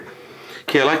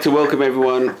Okay, I'd like to welcome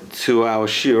everyone to our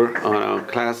shiur on our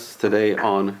class today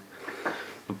on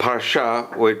Parasha,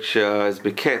 which is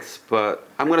Beketz, but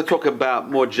I'm going to talk about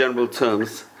more general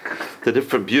terms, the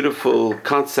different beautiful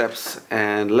concepts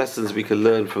and lessons we can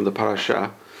learn from the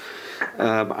Parasha.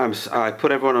 I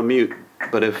put everyone on mute,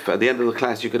 but if at the end of the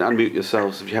class you can unmute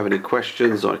yourselves if you have any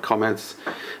questions or comments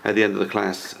at the end of the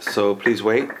class. So please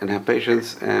wait and have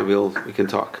patience, and we can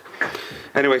talk.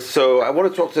 Anyway, so I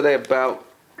want to talk today about.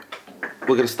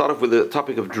 We're going to start off with the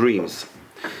topic of dreams.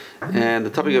 And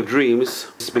the topic of dreams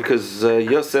is because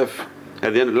Yosef,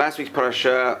 at the end of last week's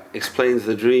parasha, explains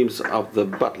the dreams of the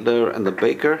butler and the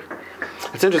baker.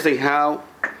 It's interesting how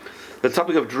the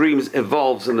topic of dreams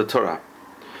evolves in the Torah.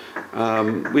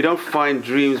 We don't find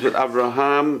dreams with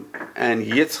Abraham and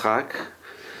Yitzchak,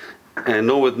 and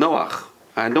nor with Noach,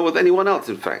 and nor with anyone else,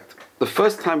 in fact. The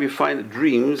first time we find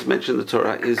dreams mentioned in the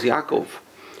Torah is Yaakov.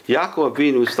 Yaakov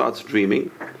Avinu starts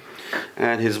dreaming.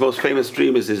 And his most famous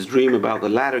dream is his dream about the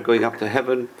ladder going up to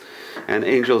heaven and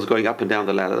angels going up and down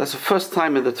the ladder. That's the first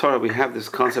time in the Torah we have this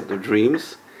concept of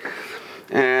dreams.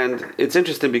 And it's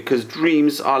interesting because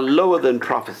dreams are lower than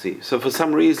prophecy. So for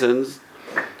some reasons,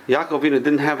 Yaakov Avinu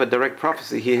didn't have a direct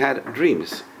prophecy, he had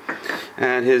dreams.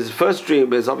 And his first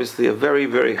dream is obviously a very,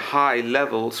 very high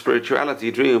level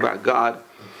spirituality, dreaming about God,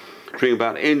 dreaming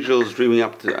about angels, dreaming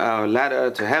up to our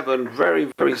ladder to heaven. Very,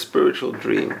 very spiritual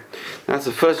dream. That's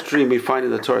the first dream we find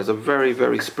in the Torah. It's a very,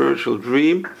 very spiritual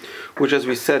dream, which, as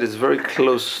we said, is very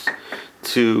close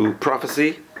to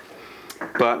prophecy.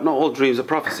 But not all dreams are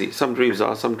prophecy. Some dreams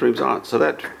are, some dreams aren't. So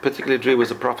that particular dream was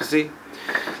a prophecy.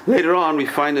 Later on, we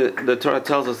find that the Torah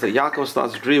tells us that Yaakov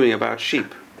starts dreaming about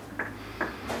sheep.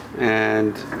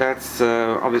 And that's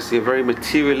obviously a very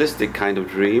materialistic kind of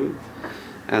dream.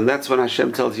 And that's when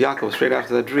Hashem tells Yaakov, straight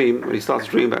after that dream, when he starts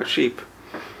dreaming about sheep,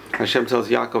 Hashem tells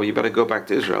Yaakov, you better go back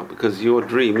to Israel, because your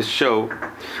dreams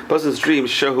person's dreams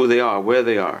show who they are, where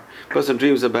they are. Person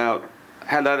dreams about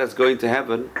ladders going to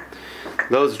heaven.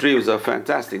 Those dreams are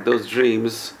fantastic. Those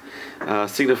dreams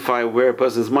signify where a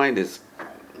person's mind is.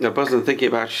 A person thinking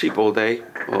about sheep all day,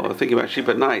 or thinking about sheep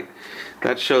at night,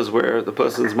 that shows where the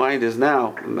person's mind is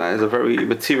now. And that is a very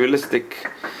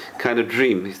materialistic kind of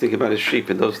dream. He's thinking about his sheep.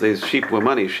 In those days, sheep were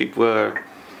money. Sheep were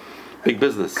big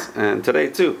business. And today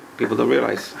too, people don't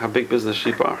realize how big business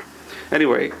sheep are.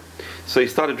 Anyway, so he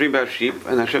started dreaming about sheep,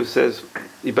 and Hashem says,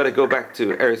 you better go back to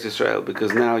Eretz Yisrael,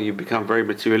 because now you become very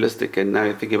materialistic, and now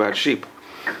you're thinking about sheep.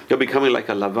 You're becoming like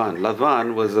a Lavan.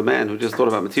 Lavan was a man who just thought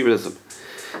about materialism.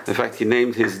 In fact, he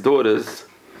named his daughters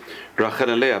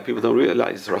Rachel and Leah. People don't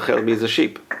realize Rachel means a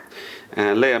sheep,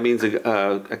 and Leah means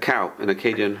a cow. In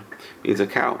Akkadian, means a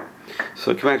cow.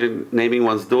 So you can imagine naming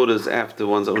one's daughters after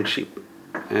one's own sheep,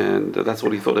 and that's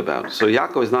what he thought about. So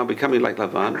Yaakov is now becoming like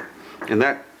Lavan. In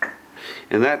that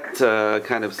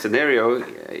kind of scenario,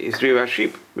 he's dreaming about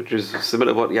sheep, which is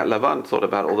similar to what Lavan thought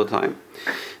about all the time.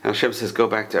 And Hashem says, go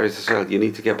back to Eretz Yisrael. You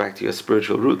need to get back to your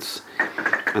spiritual roots.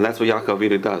 And that's what Yaakov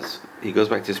Avinu does. He goes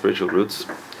back to his spiritual roots.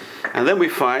 And then we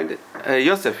find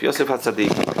Yosef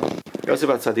HaTzadik. Yosef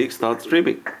HaTzadik starts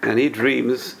dreaming. And he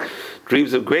dreams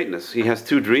of greatness. He has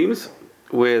two dreams,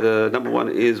 where the number one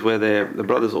is where the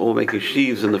brothers are all making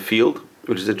sheaves in the field,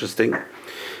 which is interesting,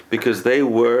 because they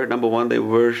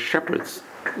were shepherds.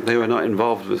 They were not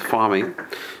involved with farming.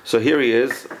 So here he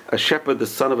is, a shepherd, the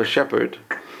son of a shepherd,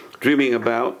 dreaming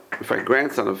about, in fact,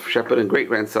 grandson of a shepherd and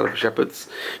great-grandson of shepherds,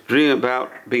 dreaming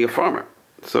about being a farmer.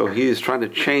 So he is trying to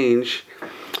change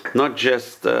not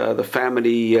just the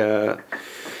family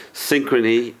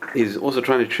synchrony, he's also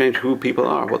trying to change who people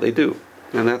are, what they do.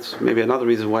 And that's maybe another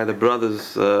reason why the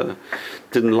brothers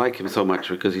didn't like him so much,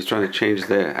 because he's trying to change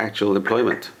their actual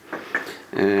employment.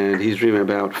 And he's dreaming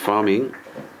about farming,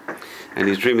 and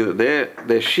he's dreaming that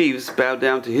their sheaves bow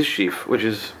down to his sheaf, which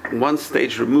is one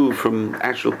stage removed from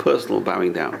actual personal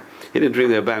bowing down. He didn't dream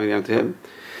they were bowing down to him.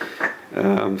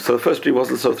 So the first dream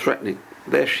wasn't so threatening.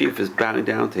 Their sheaf is bowing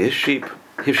down to his sheep,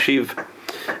 his sheaf,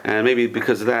 and maybe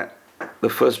because of that, the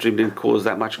first dream didn't cause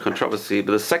that much controversy,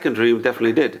 but the second dream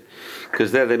definitely did,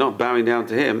 because they're not bowing down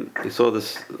to him. He saw the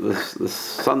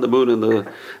sun, the moon, and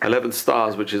the 11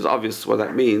 stars, which is obvious what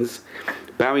that means,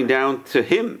 bowing down to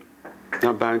him,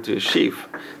 not bowing to his sheaf.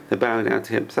 They're bowing down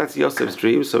to him. So that's Yosef's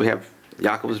dream. So we have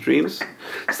Yaakov's dreams.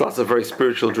 Starts a very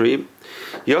spiritual dream.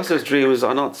 Yosef's dreams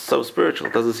are not so spiritual.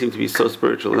 It doesn't seem to be so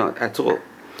spiritual, not at all.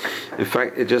 In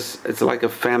fact, it's like a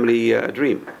family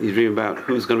dream. He's dreaming about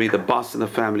who's going to be the boss in the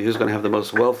family, who's going to have the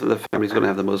most wealth in the family, who's going to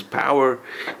have the most power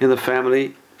in the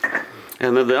family.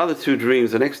 And then the other two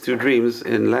dreams, the next two dreams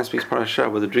in last week's parasha,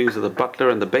 were the dreams of the butler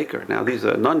and the baker. Now these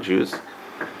are non-Jews,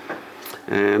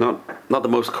 and not the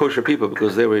most kosher people,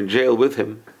 because they were in jail with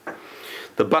him.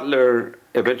 The butler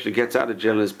eventually gets out of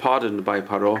jail and is pardoned by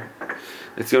Paro.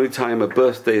 It's the only time a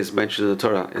birthday is mentioned in the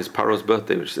Torah, is Paro's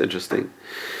birthday, which is interesting.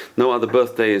 No other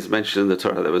birthday is mentioned in the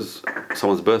Torah. There was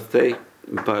someone's birthday,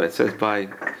 but it says by,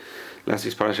 last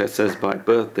week's parasha, it says by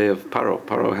birthday of Paro.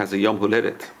 Paro has a Yom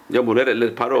Huledet. Yom Huledet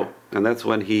lit Paro. And that's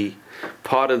when he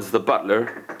pardons the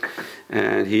butler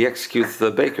and he executes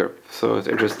the baker. So it's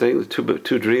interesting,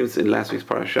 two dreams in last week's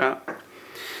parasha.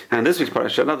 And this week's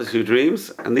parasha, another two dreams,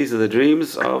 and these are the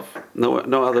dreams of no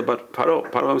other but Paro.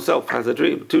 Paro himself has a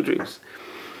dream, two dreams.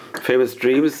 Famous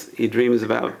dreams, he dreams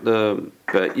about the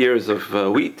years of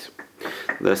wheat,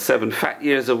 the 7 fat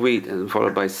years of wheat, and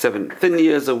followed by 7 thin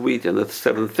years of wheat, and the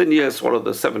 7 thin years swallowed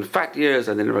the 7 fat years,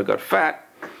 and they never got fat.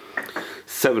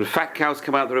 7 fat cows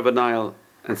come out of the river Nile,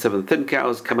 and 7 thin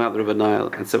cows come out of the river Nile,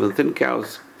 and 7 thin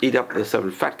cows eat up the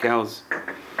 7 fat cows,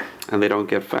 and they don't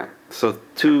get fat. So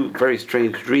two very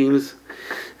strange dreams,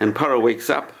 and Paro wakes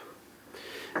up,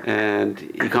 and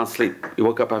he can't sleep. He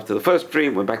woke up after the first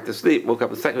dream, went back to sleep, woke up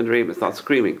the second dream, and starts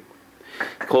screaming.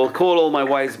 Call all my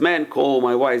wise men, call all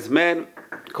my wise men.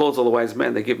 Calls all the wise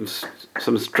men, they give him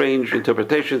some strange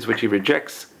interpretations, which he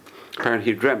rejects.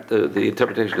 Apparently he dreamt the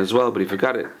interpretation as well, but he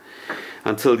forgot it.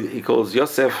 Until he calls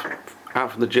Yosef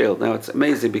out from the jail. Now it's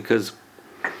amazing because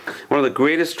one of the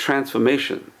greatest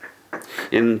transformations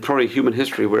in probably human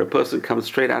history, where a person comes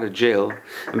straight out of jail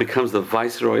and becomes the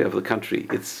viceroy of the country.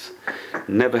 It's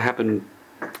never happened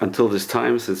until this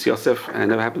time, since Yosef, and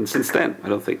never happened since then, I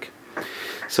don't think.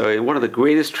 So in one of the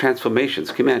greatest transformations,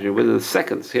 can you imagine, within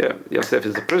seconds here, Yosef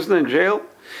is a prisoner in jail,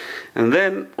 and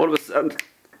then all of a sudden,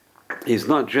 he's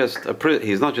not just free,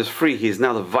 he's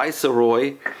now the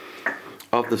viceroy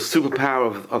of the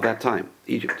superpower of that time.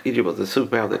 Egypt was the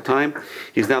superpower of that time.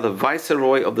 He's now the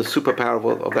viceroy of the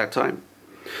superpower of that time.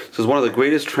 So it's one of the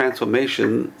greatest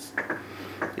transformations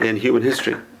in human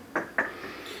history.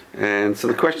 And so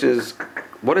the question is,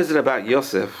 what is it about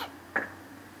Yosef,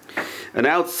 an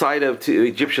outsider to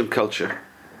Egyptian culture,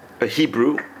 a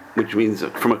Hebrew, which means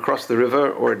from across the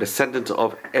river, or a descendant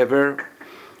of Ever,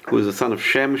 who is the son of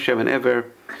Shem and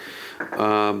Ever,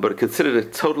 but considered a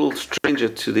total stranger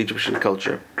to the Egyptian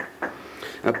culture.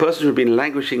 A person who had been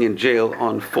languishing in jail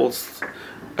on false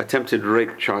attempted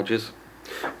rape charges.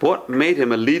 What made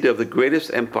him a leader of the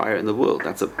greatest empire in the world?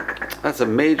 That's a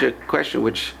major question,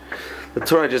 which the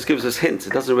Torah just gives us hints.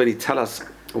 It doesn't really tell us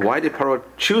why did Paro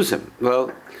choose him.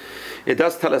 Well, it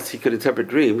does tell us he could interpret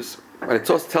dreams, but it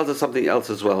also tells us something else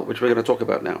as well, which we're going to talk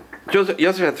about now.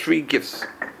 Yosef had 3 gifts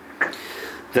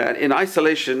that in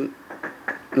isolation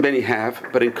many have,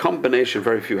 but in combination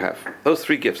very few have. Those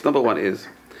 3 gifts. Number 1 is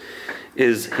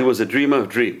he was a dreamer of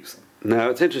dreams. Now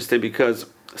it's interesting because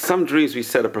some dreams we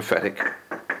said are prophetic,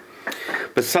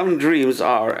 but some dreams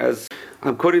are, as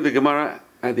I'm quoting the Gemara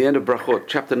at the end of Brachot,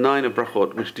 chapter 9 of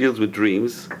Brachot, which deals with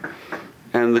dreams,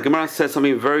 and the Gemara says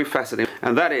something very fascinating,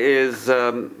 and that is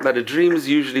that the dreams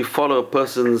usually follow a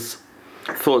person's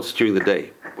thoughts during the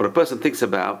day. What a person thinks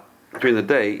about during the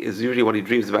day is usually what he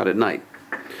dreams about at night.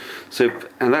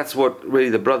 And that's what really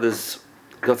the brothers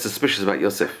got suspicious about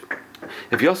Yosef.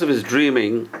 If Yosef is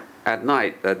dreaming at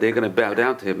night that they're going to bow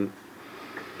down to him,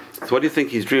 so what do you think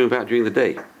he's dreaming about during the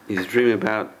day? He's dreaming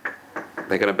about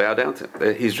they're going to bow down to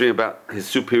him. He's dreaming about his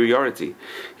superiority.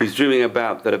 He's dreaming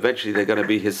about that eventually they're going to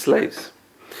be his slaves.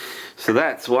 So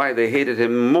that's why they hated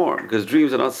him more, because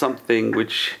dreams are not something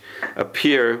which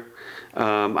appear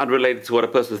unrelated to what a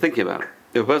person is thinking about.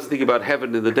 If a person is thinking about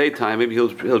heaven in the daytime, maybe he'll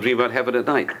dream about heaven at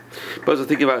night. If a person is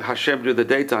thinking about Hashem during the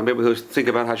daytime, maybe he'll think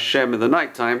about Hashem in the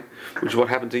nighttime, which is what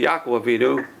happened to Yaakov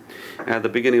Avinu at the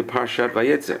beginning of Parshat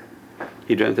Vayetze.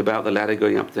 He dreamt about the ladder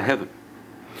going up to heaven.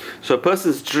 So a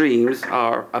person's dreams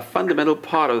are a fundamental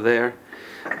part of their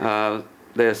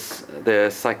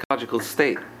psychological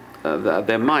state,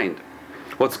 their mind.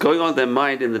 What's going on in their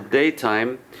mind in the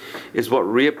daytime is what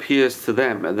reappears to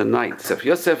them in the night. So if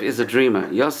Yosef is a dreamer,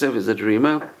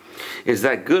 is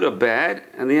that good or bad?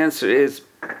 And the answer is,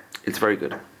 it's very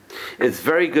good. It's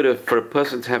very good for a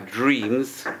person to have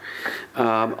dreams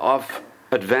of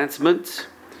advancement,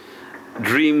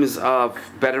 dreams of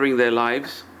bettering their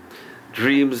lives,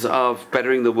 dreams of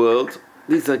bettering the world.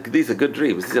 These are good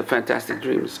dreams. These are fantastic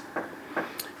dreams.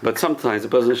 But sometimes a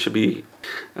person should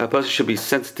be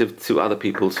sensitive to other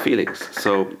people's feelings.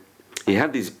 So he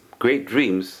had these great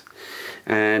dreams,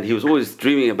 and he was always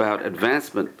dreaming about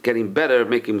advancement, getting better,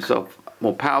 making himself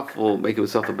more powerful, making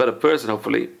himself a better person,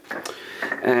 hopefully.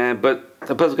 But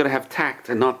a person's going to have tact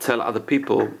and not tell other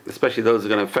people, especially those who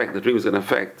are going to affect, the dream is going to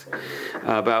affect,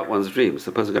 about one's dreams.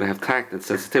 The person's going to have tact and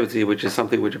sensitivity, which is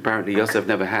something which apparently Yosef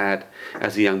never had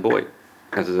as a young boy.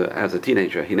 As a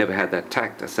teenager, he never had that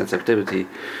tact, that sensitivity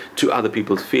to other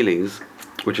people's feelings,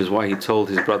 which is why he told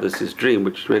his brothers his dream,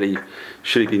 which really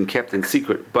should have been kept in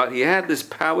secret. But he had this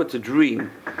power to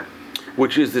dream,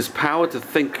 which is this power to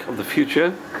think of the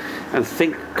future and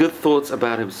think good thoughts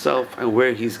about himself and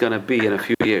where he's going to be in a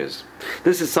few years.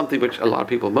 This is something which a lot of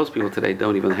people, most people today,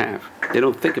 don't even have. They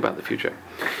don't think about the future.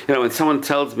 You know, when someone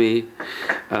tells me,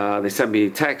 they send me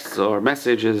texts or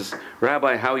messages,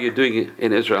 Rabbi, how are you doing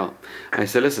in Israel? I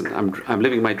say, listen, I'm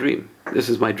living my dream. This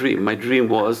is my dream. My dream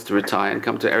was to retire and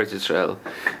come to Eretz Israel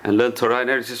and learn Torah in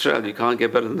Eretz Israel. You can't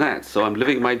get better than that. So I'm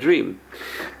living my dream.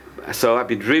 So I've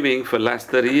been dreaming for the last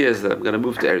 30 years that I'm going to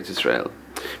move to Eretz Israel.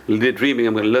 Dreaming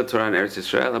I'm going to learn Torah in Eretz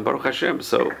Israel, and Baruch Hashem.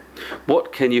 So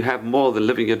what can you have more than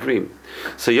living your dream?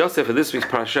 So Yosef in this week's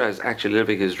parasha is actually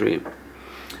living his dream.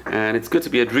 And it's good to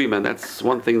be a dreamer. That's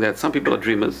one thing that some people are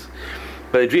dreamers,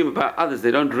 but they dream about others.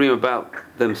 They don't dream about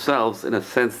themselves in a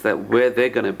sense that where they're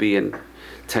going to be in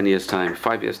 10 years time,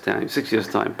 5 years time, 6 years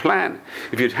time. Plan.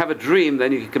 If you have a dream,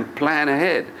 then you can plan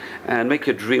ahead and make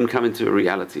your dream come into a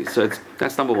reality. So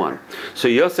that's number one. So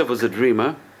Yosef was a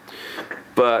dreamer,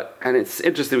 and it's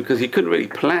interesting because he couldn't really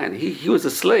plan. He was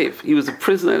a slave. He was a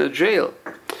prisoner in a jail.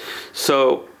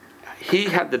 So he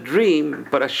had the dream,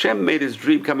 but Hashem made his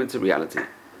dream come into reality.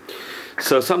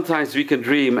 So sometimes we can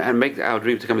dream and make our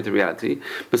dream to come into reality,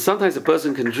 but sometimes a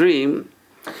person can dream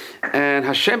and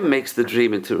Hashem makes the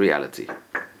dream into reality.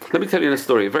 Let me tell you a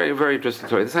story, a very, very interesting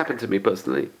story. This happened to me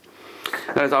personally.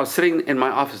 As I was sitting in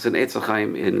my office in Eitz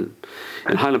Chaim in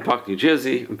Highland Park, New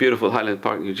Jersey, beautiful Highland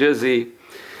Park, New Jersey,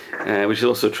 which is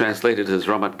also translated as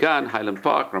Ramat Gan, Highland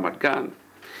Park, Ramat Gan.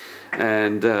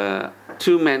 And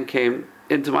two men came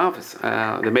into my office.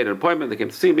 They made an appointment, they came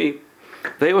to see me.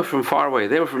 They were from far away.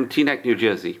 They were from Teaneck, New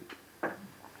Jersey.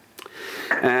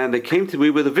 And they came to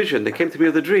me with a vision. They came to me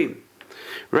with a dream.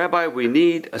 Rabbi, we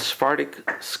need a Sephardic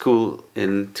school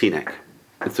in Teaneck.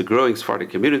 It's a growing Sephardic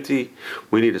community.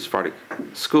 We need a Sephardic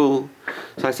school.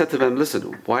 So I said to them,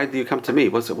 listen, why do you come to me?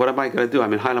 What am I going to do?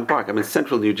 I'm in Highland Park. I'm in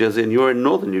central New Jersey, and you're in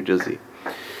northern New Jersey.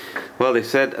 Well, they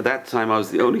said at that time I was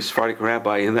the only Sephardic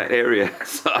rabbi in that area.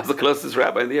 So I was the closest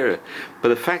rabbi in the area. But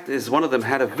the fact is, one of them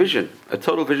had a vision, a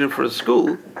total vision for a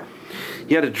school.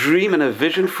 He had a dream and a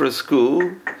vision for a school,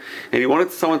 and he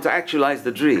wanted someone to actualize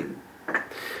the dream.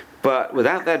 But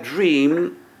without that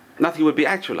dream, nothing would be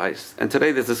actualized. And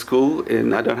today there's a school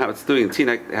in, I don't know how it's doing, in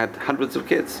Teaneck. It had hundreds of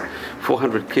kids,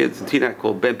 400 kids in Teaneck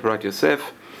called Ben Porat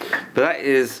Yosef. But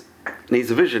that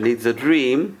needs a vision, needs a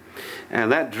dream,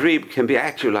 and that dream can be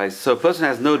actualized. So a person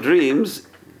has no dreams,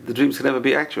 the dreams can never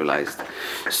be actualized.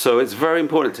 So it's very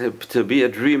important to be a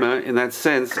dreamer in that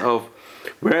sense of,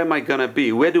 where am I going to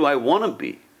be? Where do I want to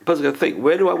be? A person's going to think,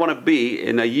 where do I want to be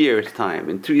in a year's time,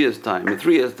 in 2 years' time, in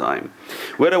 3 years' time?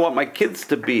 Where do I want my kids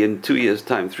to be in 2 years'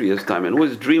 time, 3 years' time? And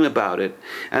always dream about it,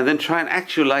 and then try and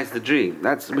actualize the dream.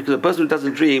 That's because a person who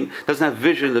doesn't dream, doesn't have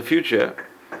vision in the future.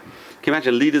 Can you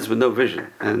imagine leaders with no vision?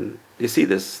 And you see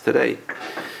this today.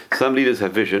 Some leaders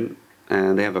have vision,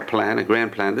 and they have a plan, a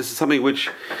grand plan. This is something which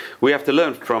we have to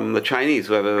learn from the Chinese.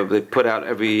 Whoever they put out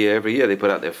every year, they put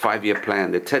out their 5-year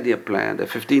plan, their 10-year plan, their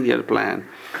 15-year plan,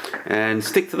 and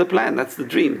stick to the plan. That's the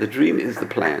dream. The dream is the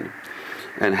plan.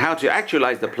 And how to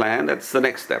actualize the plan, that's the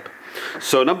next step.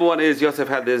 So number one is Yosef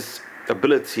had this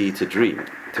ability to dream,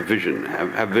 to vision,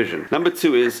 have vision. Number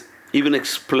two is even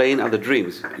explain other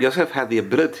dreams. Yosef had the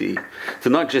ability to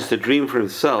not just to dream for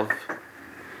himself.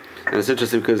 And it's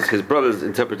interesting because his brothers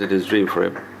interpreted his dream for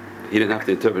him. He didn't have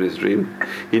to interpret his dream.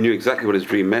 He knew exactly what his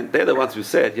dream meant. They're the ones who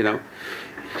said, you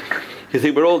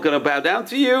think we're all going to bow down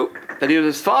to you? And even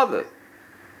his father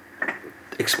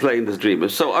explained his dream. It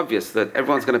was so obvious that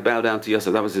everyone's going to bow down to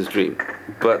Yosef. That was his dream.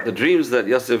 But the dreams that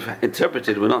Yosef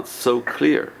interpreted were not so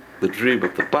clear. The dream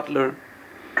of the butler,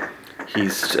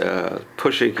 he's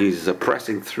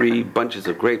pressing 3 bunches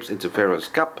of grapes into Pharaoh's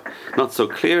cup, not so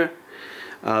clear.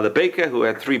 The baker who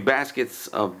had 3 baskets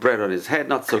of bread on his head,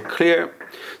 not so clear.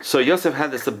 So Yosef had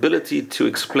this ability to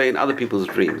explain other people's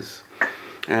dreams,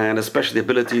 and especially the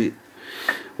ability,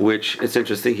 which it's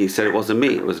interesting, he said it wasn't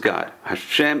me, it was God.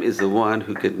 Hashem is the one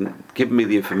who can give me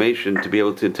the information to be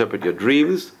able to interpret your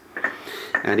dreams.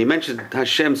 And he mentioned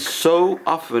Hashem so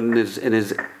often in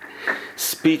his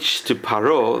speech to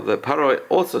Paro that Paro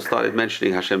also started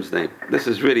mentioning Hashem's name. This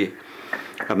is really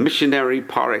a missionary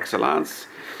par excellence.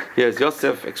 Here's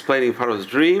Yosef explaining Paro's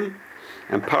dream,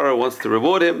 and Paro wants to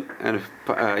reward him, and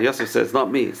Yosef says, it's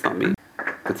not me, it's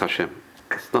Hashem.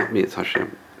 It's not me, it's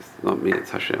Hashem. It's not me, it's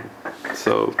Hashem.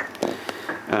 So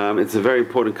it's a very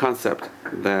important concept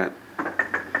that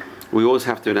we always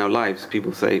have to in our lives.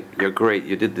 People say, you're great,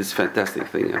 you did this fantastic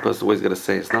thing. A person always got to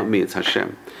say, it's not me, it's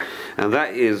Hashem. And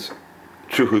that is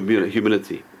true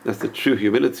humility. That's the true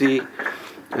humility,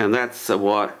 and that's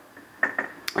what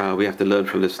We have to learn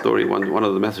from this story. One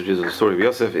of the messages of the story of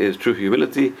Yosef is true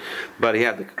humility, but he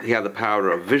had the power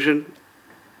of vision,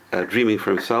 dreaming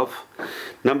for himself.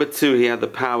 Number two, he had the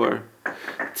power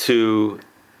to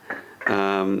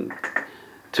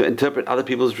interpret other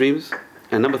people's dreams.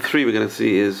 And number three, we're going to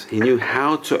see, is he knew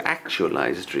how to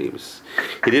actualize dreams.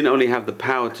 He didn't only have the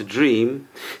power to dream,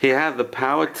 he had the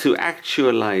power to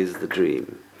actualize the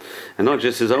dream. And not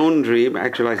just his own dream,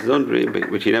 actualize his own dream,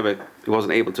 which he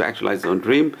wasn't able to actualize his own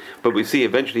dream, but we see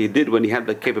eventually he did when he had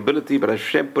the capability, but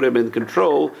Hashem put him in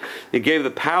control. He gave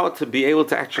the power to be able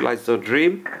to actualize his own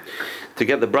dream, to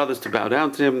get the brothers to bow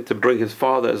down to him, to bring his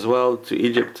father as well to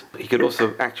Egypt. He could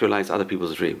also actualize other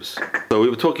people's dreams. So we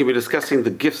were discussing the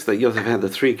gifts that Yosef had, the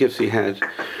three gifts he had.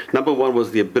 Number one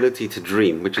was the ability to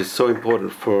dream, which is so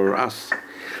important for us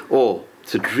all,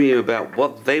 to dream about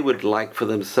what they would like for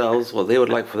themselves, what they would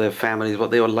like for their families, what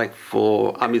they would like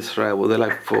for Am Yisrael, what they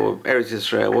like for Eretz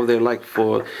Yisrael, what they would like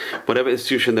for whatever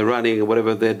institution they're running or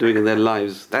whatever they're doing in their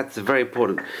lives. That's very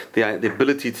important, the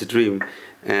ability to dream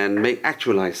and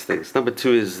actualize things. Number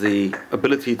two is the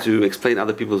ability to explain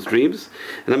other people's dreams.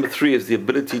 And number three is the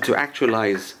ability to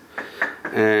actualize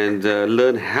and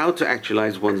learn how to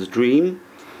actualize one's dream,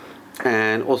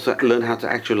 and also learn how to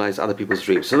actualize other people's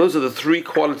dreams. So those are the three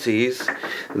qualities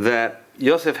that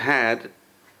Yosef had,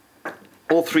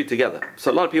 all three together.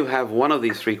 So a lot of people have one of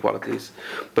these three qualities,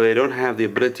 but they don't have the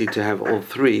ability to have all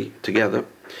three together.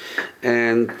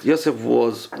 And Yosef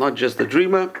was not just the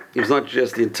dreamer, he was not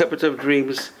just the interpreter of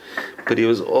dreams, but he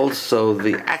was also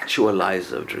the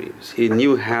actualizer of dreams. He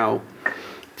knew how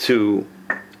to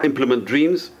implement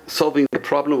dreams, solving the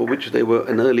problem of which they were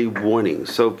an early warning.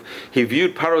 So he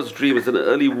viewed Paro's dream as an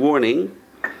early warning,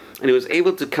 and he was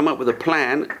able to come up with a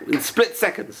plan in split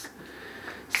seconds.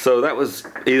 So that was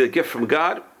either a gift from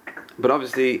God, but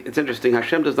obviously it's interesting,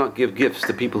 Hashem does not give gifts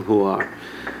to people who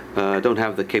don't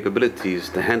have the capabilities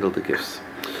to handle the gifts.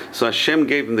 So Hashem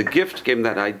gave him the gift, gave him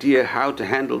that idea how to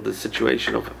handle the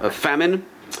situation of a famine,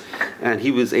 and he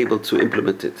was able to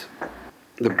implement it.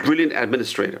 The brilliant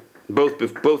administrator,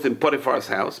 both in Potiphar's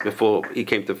house before he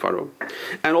came to Pharaoh,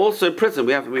 and also in prison.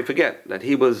 We forget that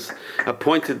he was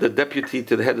appointed the deputy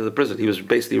to the head of the prison. He was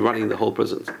basically running the whole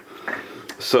prison.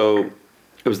 So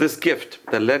it was this gift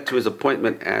that led to his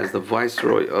appointment as the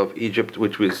viceroy of Egypt,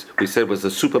 which we said was the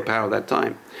superpower at that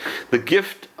time. The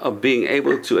gift of being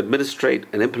able to administrate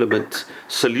and implement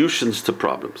solutions to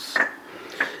problems.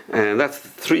 And that's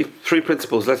three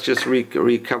principles. Let's just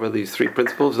recover these three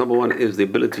principles. Number one is the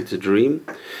ability to dream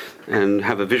and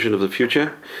have a vision of the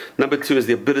future. Number two is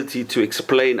the ability to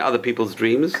explain other people's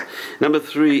dreams. Number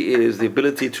three is the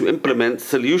ability to implement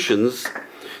solutions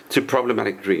to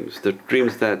problematic dreams, the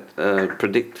dreams that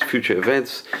predict future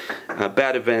events,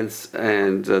 bad events,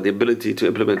 and the ability to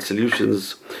implement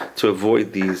solutions to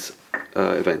avoid these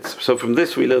events. So from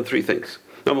this we learn three things.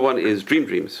 Number one is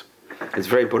dreams. It's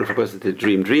very important for a person to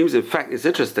dream dreams. In fact, it's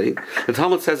interesting. The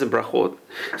Talmud says in Brachot,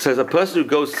 says a person who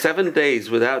goes 7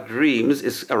 days without dreams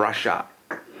is a rasha.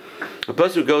 A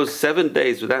person who goes 7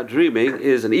 days without dreaming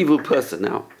is an evil person.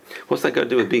 Now, what's that got to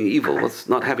do with being evil? What's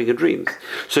not having a dreams?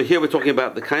 So here we're talking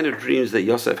about the kind of dreams that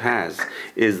Yosef has,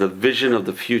 is the vision of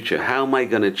the future. How am I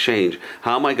going to change?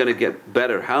 How am I going to get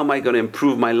better? How am I going to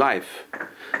improve my life?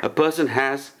 A person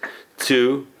has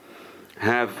to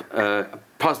have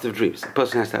positive dreams. A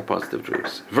person has to have positive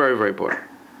dreams. Very, very important.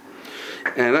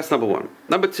 And that's number one.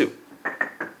 Number two,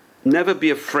 never be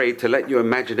afraid to let your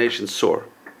imagination soar.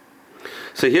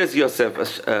 So here's Yosef,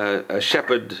 a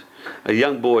shepherd, a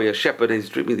young boy, a shepherd, and he's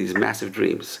dreaming these massive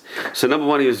dreams. So number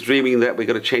one, he was dreaming that we're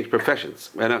going to change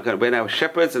professions. We're now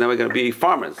shepherds, and now we're going to be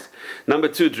farmers. Number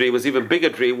two dream was, even bigger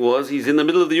dream was, he's in the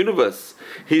middle of the universe.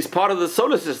 He's part of the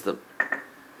solar system.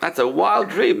 That's a wild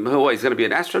dream. Oh, he's going to be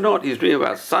an astronaut. He's dreaming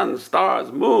about suns,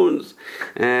 stars, moons,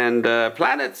 and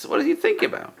planets. What does he think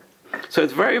about? So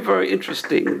it's very, very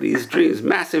interesting, these dreams,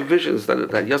 massive visions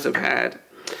that Yosef had.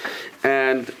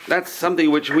 And that's something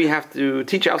which we have to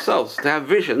teach ourselves, to have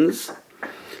visions,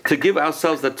 to give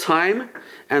ourselves the time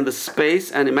and the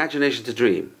space and imagination to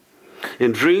dream.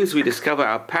 In dreams we discover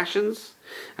our passions,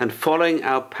 and following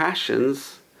our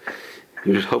passions,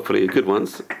 hopefully good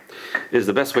ones, is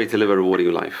the best way to live a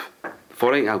rewarding life.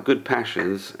 Following our good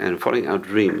passions and following our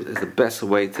dreams is the best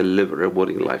way to live a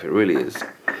rewarding life. It really is.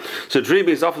 So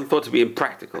dreaming is often thought to be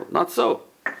impractical. Not so.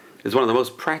 It's one of the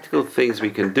most practical things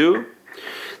we can do.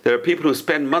 There are people who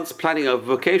spend months planning a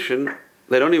vacation.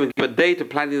 They don't even give a day to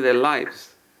planning their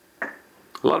lives.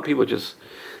 A lot of people just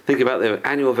think about their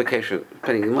annual vacation,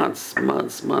 spending months,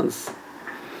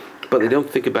 but they don't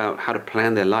think about how to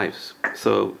plan their lives.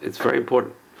 So it's very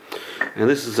important. And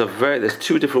this is there's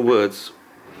two different words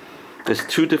there's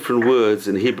two different words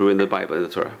in Hebrew in the Bible, in the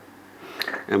Torah.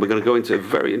 And we're going to go into a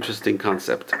very interesting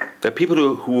concept. There are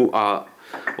people who are,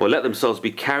 or let themselves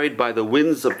be carried by the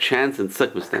winds of chance and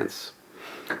circumstance.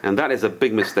 And that is a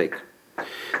big mistake.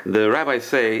 The rabbis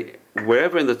say,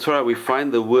 wherever in the Torah we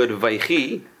find the word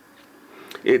Vaychi,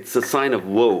 it's a sign of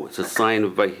woe. It's a sign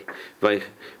of Vayhi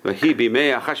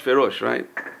bimei Achashverosh, right?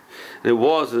 And it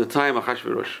was at the time of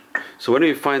Achashverosh. So when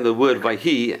we find the word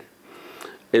Vayhi,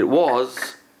 it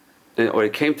was, or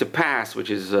it came to pass, which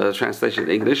is translation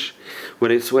in English,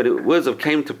 when words of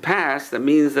came to pass, that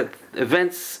means that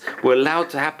events were allowed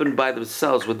to happen by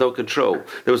themselves with no control.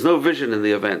 There was no vision in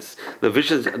the events.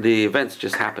 The events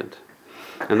just happened.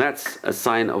 And that's a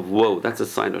sign of woe. That's a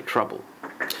sign of trouble.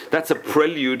 That's a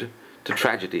prelude to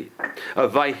tragedy. A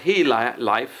Vayhi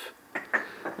life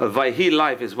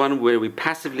is one where we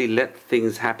passively let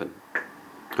things happen.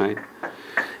 Right?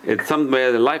 It's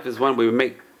somewhere the life is one where we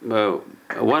make a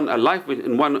life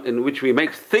in which we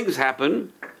make things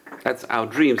happen. That's our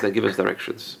dreams that give us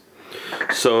directions.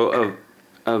 So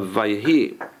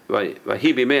Vayhi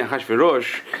bimei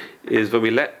Achashverosh is when we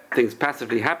let things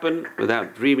passively happen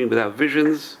without dreaming, without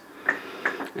visions,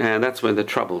 and that's when the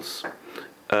troubles.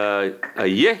 A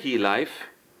Yehi life,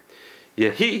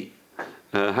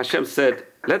 Hashem said,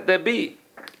 let there be.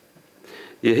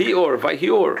 Yehi or,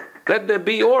 Vayhi or, let there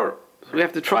be or. We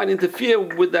have to try and interfere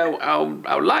with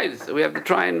our lives. We have to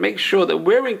try and make sure that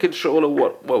we're in control of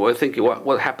what we're thinking,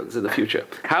 what happens in the future.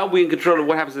 How are we in control of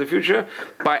what happens in the future?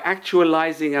 By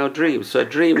actualizing our dreams. So a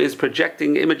dream is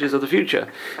projecting images of the future.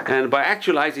 And by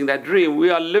actualizing that dream, we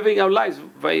are living our lives.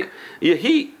 We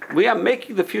are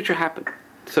making the future happen.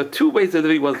 So two ways of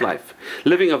living one's life.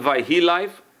 Living a Vayhi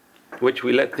life, which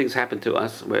we let things happen to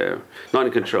us. We're not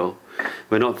in control.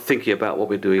 We're not thinking about what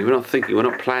we're doing. We're not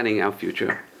planning our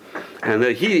future. And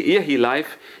the Yehi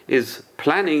life is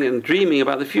planning and dreaming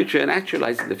about the future and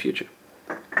actualizing the future.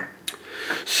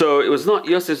 So it was not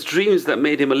Yosef's dreams that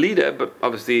made him a leader, but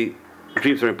obviously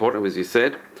dreams are important, as you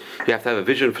said. You have to have a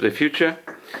vision for the future.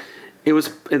 It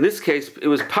was, in this case, it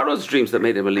was Paro's dreams that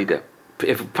made him a leader.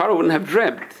 If Paro wouldn't have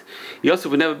dreamt, Yosef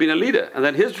would never have been a leader, and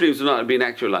then his dreams would not have been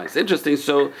actualized. Interesting.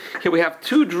 So here we have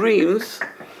two dreams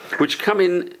which come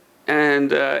in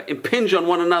and impinge on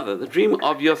one another. The dream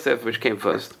of Yosef, which came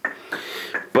first.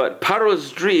 But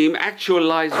Paro's dream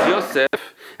actualized Yosef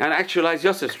and actualized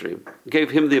Yosef's dream.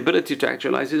 Gave him the ability to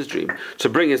actualize his dream. To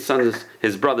bring his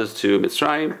brothers to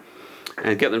Mitzrayim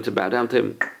and get them to bow down to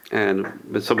him. And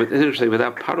so it's interesting,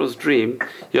 without Paro's dream,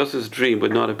 Yosef's dream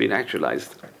would not have been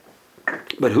actualized.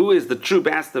 But who is the true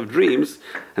master of dreams?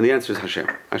 And the answer is Hashem.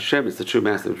 Hashem is the true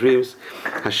master of dreams.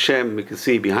 Hashem, we can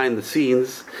see behind the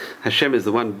scenes, Hashem is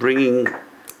the one bringing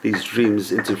these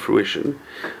dreams into fruition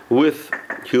with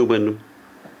human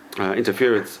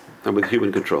interference and with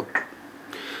human control.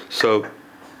 So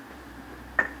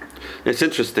it's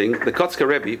interesting. The Kotzker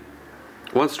Rebbe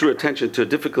once drew attention to a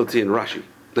difficulty in Rashi.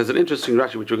 There's an interesting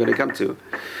Rashi which we're going to come to,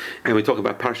 and we talk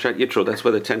about Parshat Yitro. That's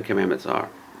where the 10 Commandments are.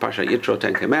 Parshat Yitro,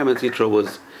 10 Commandments. Yitro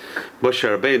was Moshe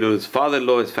Rabbeinu's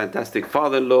father-in-law, his fantastic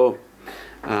father-in-law.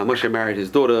 Moshe married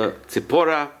his daughter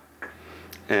Tzipporah,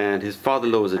 and his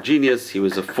father-in-law was a genius. He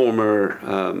was a former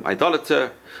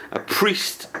idolater, a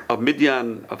priest of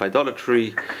Midian, of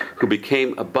idolatry, who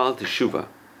became a Baal Teshuvah.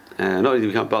 And not only did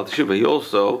he become Baal Teshuvah, he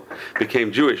also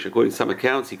became Jewish. According to some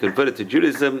accounts, he converted to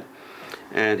Judaism,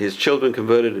 and his children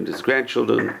converted, and his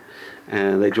grandchildren,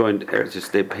 and they joined Eretz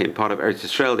Yisrael. They became part of Eretz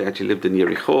Yisrael. They actually lived in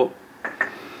Yericho.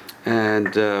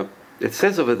 And it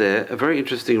says over there, a very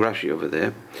interesting Rashi over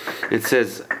there.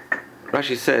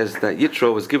 Rashi says that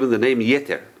Yitro was given the name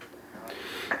Yeter.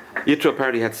 Yitro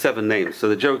apparently had 7 names. So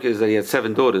the joke is that he had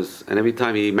 7 daughters, and every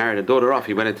time he married a daughter off,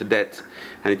 he went into debt,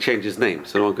 and he changed his name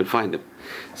so no one could find him.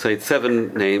 So he had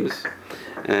 7 names,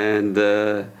 and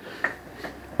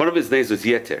one of his names was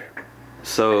Yeter.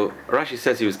 So Rashi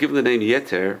says he was given the name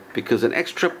Yeter because an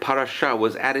extra parasha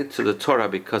was added to the Torah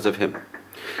because of him.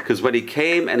 Because when he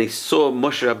came and he saw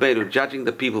Moshe Rabbeinu judging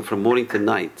the people from morning to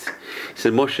night, he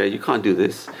said, Moshe, you can't do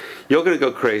this. You're going to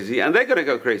go crazy, and they're going to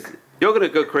go crazy. You're going to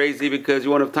go crazy because you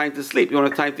won't have time to sleep, you won't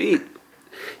have time to eat.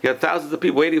 You have thousands of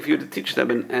people waiting for you to teach them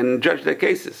and judge their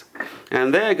cases.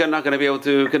 And they're not going to be able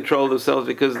to control themselves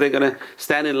because they're going to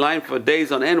stand in line for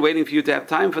days on end waiting for you to have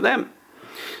time for them.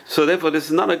 So therefore, this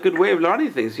is not a good way of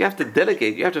learning things. You have to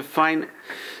delegate. You have to find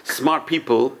smart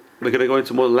people. We're going to go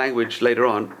into more language later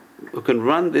on, who can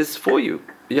run this for you.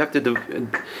 You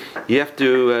have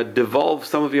to devolve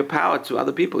some of your power to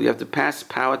other people. You have to pass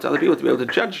power to other people to be able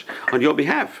to judge on your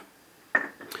behalf.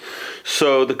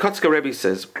 So the Kotzker Rebbe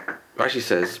says, Rashi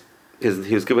says,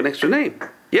 he was given an extra name,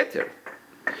 Yeter.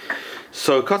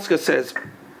 So Kotzker says,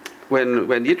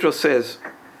 when Yitro says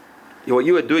what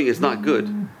you are doing is not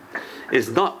good, is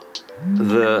not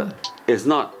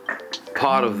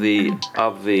part of the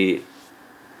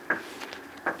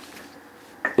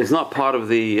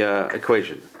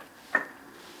equation.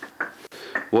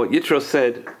 What Yitro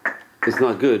said is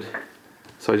not good.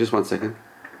 Sorry, just 1 second.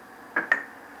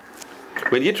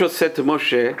 When Yitro said to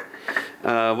Moshe,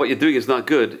 what you're doing is not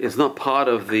good, it's not part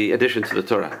of the addition to the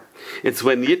Torah. It's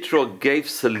when Yitro gave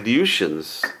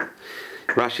solutions.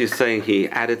 Rashi is saying he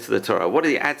added to the Torah. What did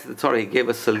he add to the Torah? He gave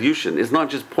a solution. It's not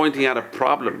just pointing out a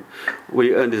problem where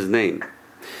he earned his name.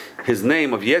 His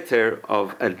name of Yeter,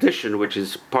 of addition, which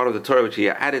is part of the Torah, which he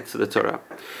added to the Torah,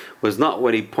 was not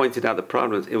when he pointed out the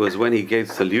problems, it was when he gave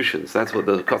solutions. That's what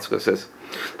the Kotzker says.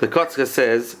 The Kotzker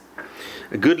says,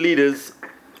 good leaders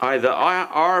either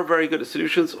are very good at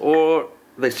solutions, or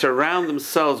they surround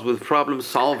themselves with problem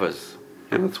solvers.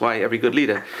 And that's why every good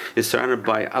leader is surrounded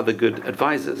by other good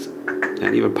advisors,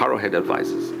 and even Parohead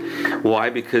advisors. Why?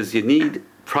 Because you need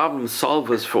problem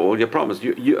solvers for all your problems.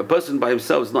 A person by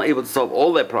himself is not able to solve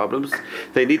all their problems.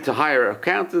 They need to hire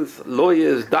accountants,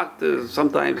 lawyers, doctors,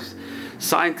 sometimes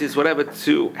scientists, whatever,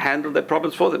 to handle their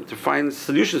problems for them, to find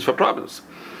solutions for problems.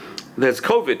 There's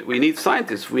COVID. We need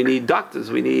scientists. We need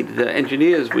doctors. We need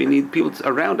engineers. We need people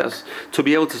around us to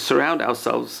be able to surround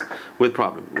ourselves with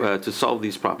problems, to solve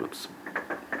these problems.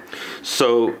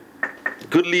 So,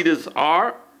 good leaders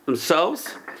are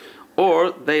themselves,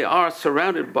 or they are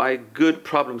surrounded by good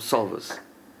problem solvers.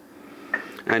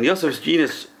 And Yosef's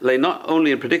genius lay not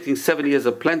only in predicting 7 years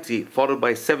of plenty, followed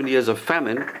by 7 years of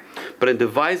famine, but in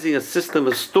devising a system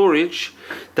of storage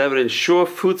that would ensure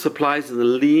food supplies in the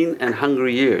lean and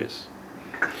hungry years.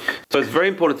 So it's very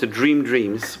important to dream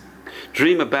dreams.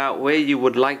 Dream about where you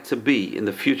would like to be in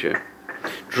the future.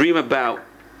 Dream about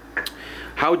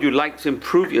how would you like to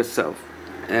improve yourself,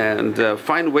 and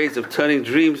find ways of turning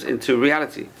dreams into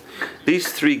reality.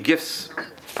 These three gifts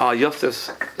are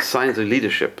Yosef's signs of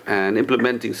leadership and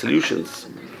implementing solutions.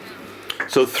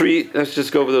 So let's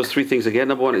just go over those three things again.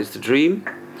 Number one is to dream,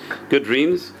 good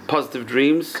dreams, positive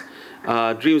dreams,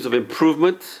 dreams of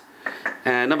improvement.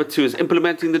 And number two is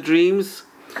implementing the dreams.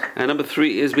 And number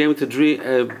three is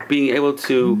being able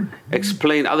to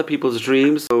explain other people's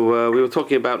dreams. So we were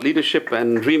talking about leadership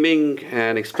and dreaming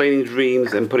and explaining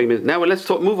dreams and putting them in. Now let's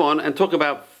move on and talk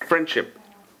about friendship.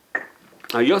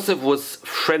 Yosef was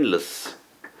friendless.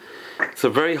 It's a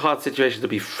very hard situation to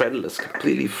be friendless,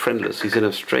 completely friendless. He's in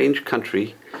a strange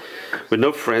country with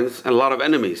no friends and a lot of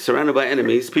enemies, surrounded by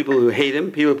enemies, people who hate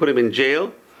him, people who put him in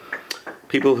jail,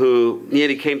 people who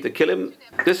nearly came to kill him.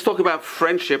 Let's talk about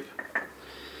friendship.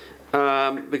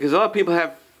 Because a lot of people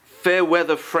have fair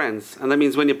weather friends, and that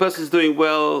means when your person is doing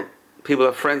well, people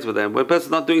are friends with them. When a person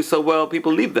is not doing so well,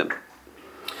 people leave them.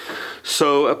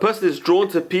 So a person is drawn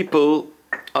to people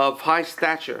of high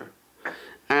stature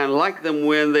and like them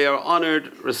when they are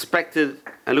honored, respected,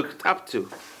 and looked up to.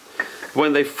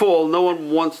 When they fall, no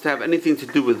one wants to have anything to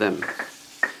do with them.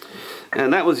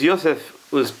 And that was Yosef,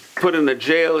 was put in a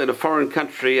jail in a foreign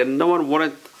country, and no one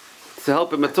wanted to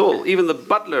help him at all. Even the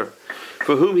butler,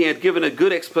 for whom he had given a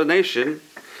good explanation,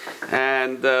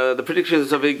 and the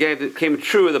predictions of it came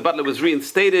true, and the butler was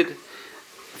reinstated,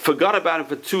 forgot about him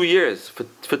for 2 years. For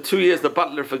 2 years, the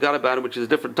butler forgot about him, which is a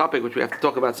different topic, which we have to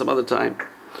talk about some other time.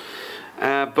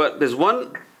 But there's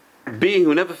one being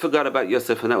who never forgot about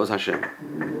Yosef, and that was Hashem.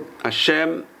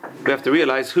 Hashem, we have to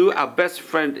realize who our best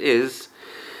friend is.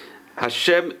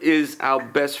 Hashem is our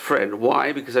best friend.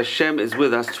 Why? Because Hashem is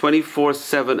with us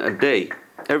 24/7 a day.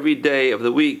 Every day of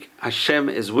the week, Hashem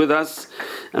is with us,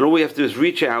 and all we have to do is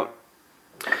reach out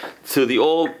to the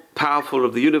all-powerful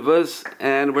of the universe,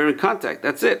 and we're in contact.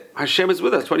 That's it. Hashem is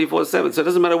with us 24/7, so it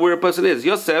doesn't matter where a person is.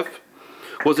 Yosef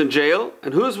was in jail,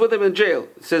 and who's with him in jail?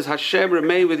 It says Hashem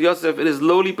remained with Yosef in his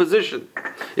lowly position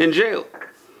in jail,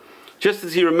 just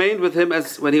as he remained with him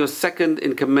as when he was second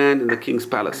in command in the king's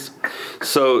palace.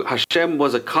 So Hashem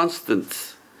was a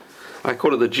constant. I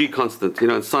call it the G constant.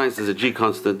 In science there's a G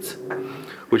constant,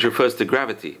 which refers to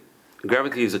gravity.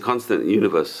 Gravity is a constant in the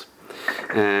universe.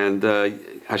 And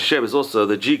Hashem is also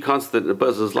the G constant in a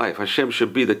person's life. Hashem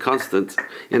should be the constant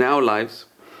in our lives.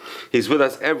 He's with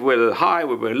us everywhere, high,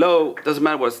 where we're low. Doesn't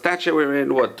matter what stature we're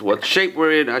in, what shape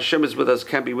we're in. Hashem is with us,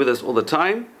 can be with us all the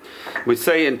time. We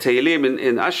say in Tehillim,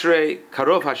 in Ashrei,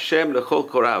 Karov Hashem lechol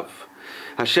korav.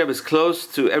 Hashem is close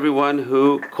to everyone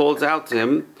who calls out to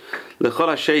Him. Lechol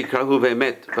Hashem yikrahu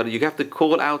ve'emet. But you have to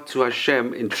call out to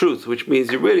Hashem in truth, which means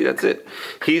that's it.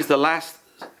 He's the last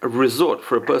resort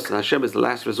for a person. Hashem is the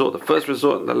last resort, the first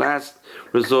resort and the last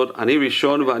resort. Ani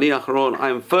rishon v'ani acharon. I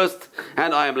am first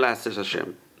and I am last, says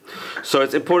Hashem. So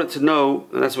it's important to know,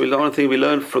 and that's the only thing we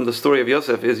learn from the story of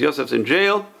Yosef, is Yosef's in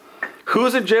jail.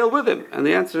 Who's in jail with him? And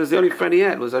the answer is the only friend he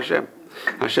had was Hashem.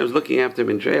 Hashem's looking after him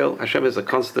in jail. Hashem is a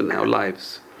constant in our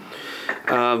lives.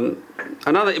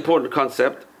 Another important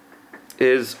concept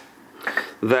is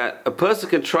that a person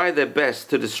can try their best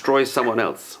to destroy someone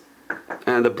else.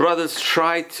 And the brothers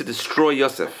tried to destroy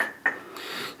Yosef.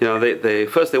 They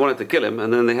first wanted to kill him,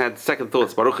 and then they had second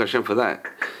thoughts, Baruch Hashem for that.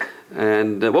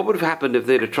 And what would have happened if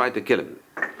they'd have tried to kill him?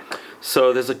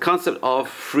 So there's a concept of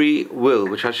free will,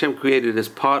 which Hashem created as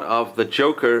part of the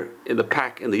joker in the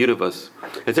pack in the universe.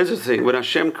 It's interesting, when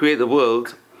Hashem created the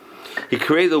world, He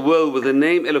created the world with the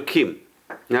name Elokim.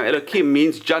 Now Elokim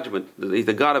means judgment. He's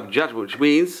the God of judgment, which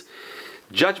means,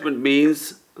 judgment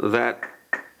means that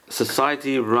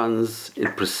society runs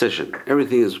in precision.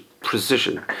 Everything is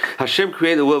precision. Hashem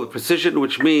created the world with precision,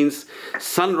 which means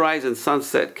sunrise and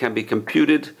sunset can be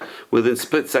computed within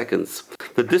split seconds.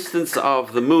 The distance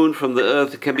of the moon from the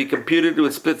earth can be computed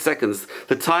with split seconds.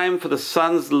 The time for the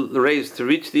sun's rays to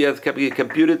reach the earth can be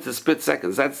computed to split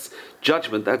seconds. That's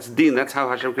judgment, that's deen, that's how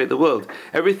Hashem created the world.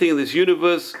 Everything in this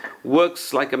universe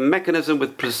works like a mechanism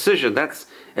with precision. That's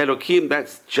Elokim,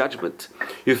 that's judgment.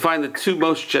 You find the two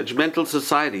most judgmental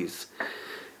societies,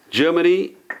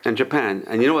 Germany and Japan.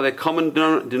 And you know what their common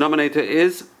denominator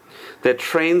is? Their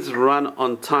trains run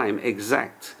on time,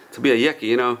 exact. To be a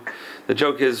Yeki, the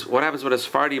joke is, what happens when a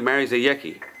Sephardi marries a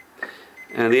Yeki?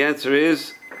 And the answer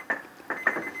is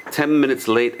 10 minutes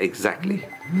late exactly.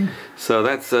 So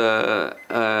that's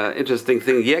an interesting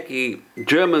thing. Yeki,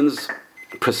 Germans,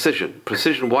 precision.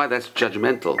 Precision, why? That's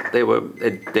judgmental.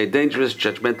 They're dangerous,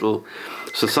 judgmental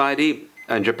society.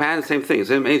 And Japan, same thing. It's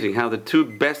amazing how the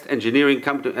two best engineering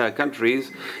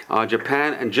countries are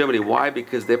Japan and Germany. Why?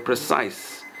 Because they're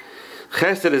precise.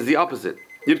 Chesed is the opposite.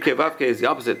 Yudke Vavke is the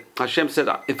opposite. Hashem said,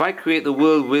 if I create the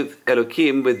world with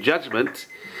Elokim, with judgment,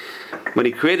 when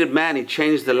He created man, He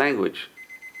changed the language.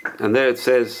 And there it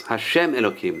says, Hashem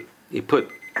Elokim. He put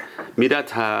Midat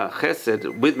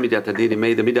HaChesed with Midat HaDin. He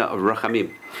made the Midah of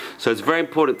Rachamim. So it's very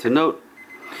important to note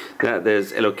that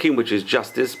there's Elokim, which is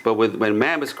justice, but when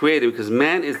man was created, because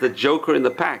man is the joker in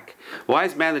the pack. Why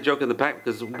is man the joker in the pack?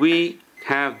 Because we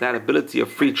have that ability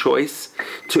of free choice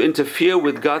to interfere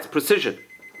with God's precision.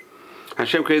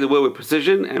 Hashem created the world with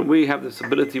precision, and we have this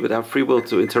ability with our free will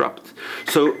to interrupt.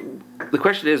 So the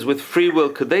question is, with free will,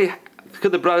 could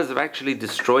the brothers have actually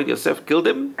destroyed Yosef, killed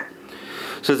him?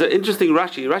 So there's an interesting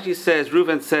Rashi. Rashi says,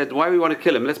 Reuven said, why do we want to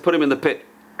kill him? Let's put him in the pit.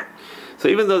 So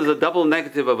even though there's a double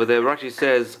negative over there, Rashi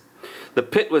says, the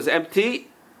pit was empty,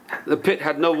 the pit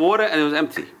had no water, and it was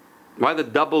empty. Why the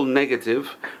double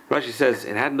negative? Rashi says,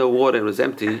 it had no water and it was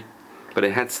empty, but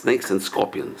it had snakes and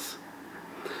scorpions.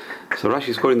 So Rashi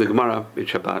is quoting the Gemara in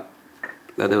Shabbat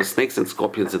that there were snakes and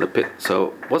scorpions in the pit.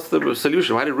 So what's the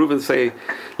solution? Why did Reuben say,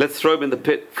 let's throw him in the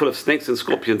pit full of snakes and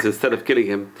scorpions instead of killing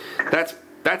him?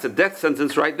 That's a death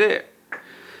sentence right there.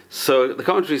 So the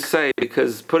commentaries say,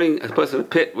 because putting a person in a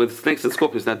pit with snakes and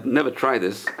scorpions, now never try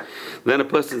this, then a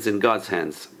person's in God's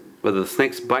hands. Whether the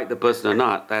snakes bite the person or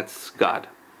not, that's God.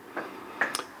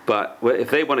 But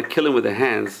if they want to kill him with their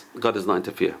hands, God does not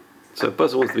interfere. So if a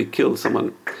person wants to be killed,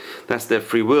 that's their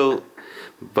free will.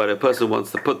 But a person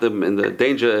wants to put them in the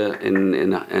danger,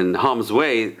 in harm's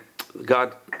way,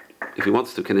 God, if He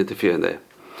wants to, can interfere in there.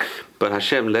 But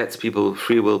Hashem lets people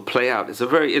free will play out. It's a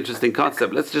very interesting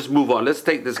concept. Let's just move on. Let's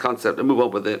take this concept and move on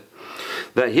with it.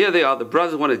 That here they are, the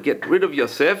brothers want to get rid of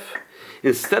Yosef.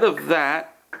 Instead of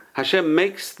that, Hashem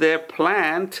makes their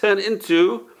plan turn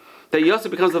into that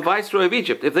Yosef becomes the viceroy of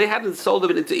Egypt. If they hadn't sold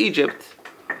him into Egypt,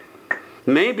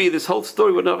 maybe this whole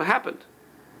story would not have happened.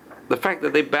 The fact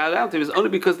that they bowed down to him is only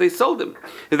because they sold him.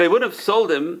 If they wouldn't have sold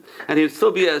him and he would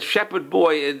still be a shepherd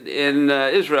boy in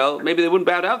Israel, maybe they wouldn't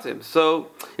bow down to him.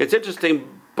 So it's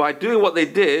interesting, by doing what they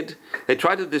did, they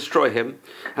tried to destroy him,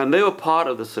 and they were part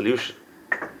of the solution.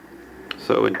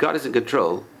 So when God is in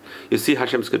control, you see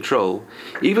Hashem's control,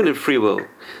 even in free will.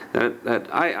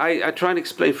 I try and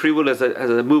explain free will as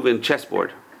a move in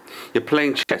chessboard. You're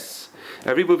playing chess.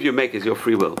 Every move you make is your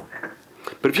free will.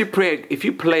 But if you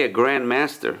play a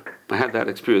grandmaster, I had that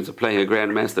experience of playing a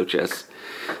grandmaster of chess.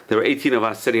 There were 18 of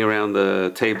us sitting around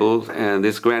the table, and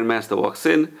this grandmaster walks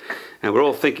in, and we're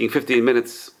all thinking 15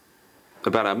 minutes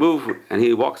about our move, and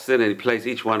he walks in and he plays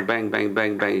each one, bang, bang,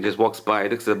 bang, bang. He just walks by,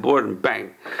 looks at the board, and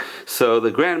bang. So the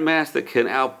grandmaster can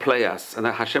outplay us, and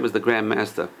Hashem is the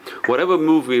grandmaster. Whatever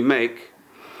move we make,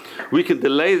 we can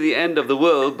delay the end of the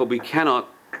world, but we cannot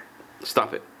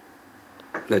stop it.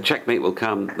 the checkmate will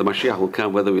come, the Mashiach will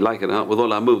come, whether we like it or not, with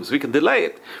all our moves. We can delay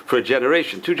it for a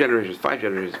generation, 2 generations, 5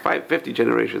 generations, 50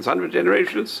 generations, 100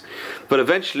 generations, but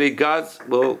eventually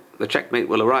the checkmate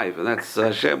will arrive, and that's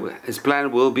Hashem. His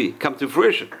plan will come to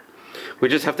fruition. We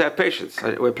just have to have patience.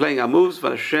 We're playing our moves,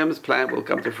 but Hashem's plan will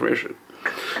come to fruition.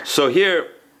 So here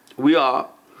we are.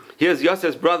 Here's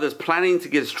Yosef's brothers planning to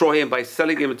destroy him by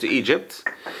selling him to Egypt,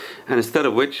 and instead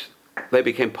of which, they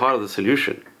became part of the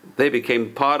solution. They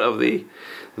became part of the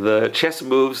chess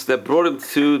moves that brought him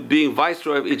to being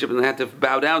viceroy of Egypt, and they had to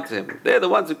bow down to him. They're the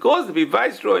ones who caused him to be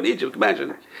viceroy in Egypt.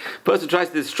 Imagine, a person tries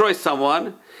to destroy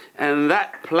someone, and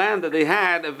that plan that they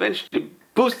had eventually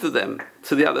boosted them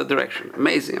to the other direction.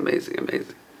 Amazing, amazing,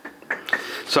 amazing.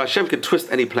 So Hashem can twist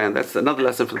any plan. That's another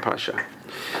lesson from the parasha.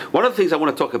 One of the things I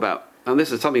want to talk about, and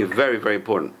this is something very, very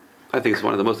important, I think it's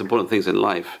one of the most important things in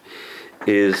life,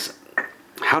 is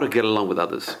how to get along with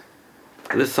others.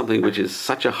 And this is something which is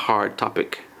such a hard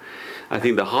topic. I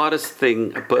think the hardest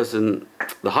challenge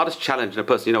in a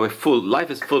person, life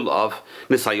is full of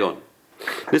nisayon.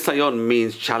 Nisayon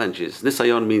means challenges.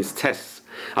 Nisayon means tests.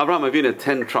 Avraham Avinu had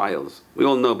 10 trials. We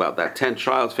all know about that. 10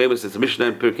 trials, famous as the Mishnah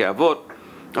in Pirkei Avot.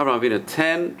 Avraham Avinu had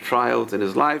 10 trials in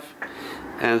his life.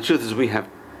 And the truth is we have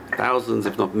thousands,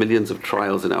 if not millions of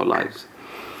trials in our lives.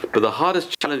 But the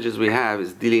hardest challenges we have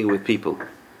is dealing with people.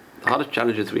 The hardest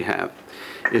challenges we have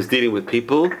is dealing with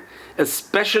people,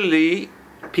 especially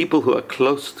people who are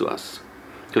close to us,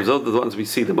 because those are the ones we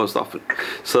see the most often.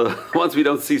 So the ones we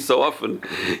don't see so often,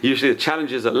 usually the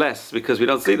challenges are less because we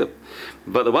don't see them.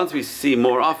 But the ones we see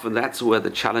more often, that's where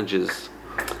the challenges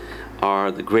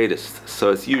are the greatest.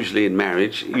 So it's usually in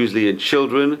marriage, usually in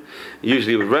children,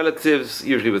 usually with relatives,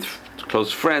 usually with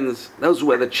close friends. Those are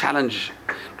where the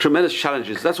tremendous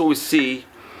challenges, that's what we see.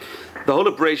 The whole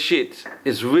of Bereshit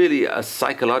is really a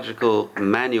psychological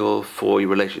manual for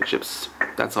your relationships.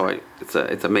 That's how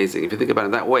it's amazing. If you think about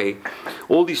it that way,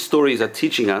 all these stories are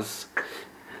teaching us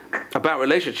about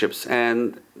relationships,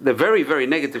 and they're very, very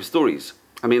negative stories.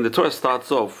 I mean, the Torah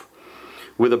starts off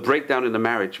with a breakdown in the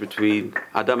marriage between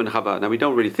Adam and Chava. Now, we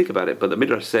don't really think about it, but the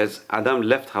Midrash says Adam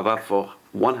left Chava for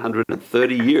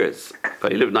 130 years.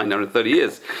 But he lived 930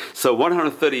 years. So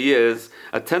 130 years,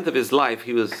 a tenth of his life,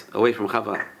 he was away from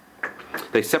Chava.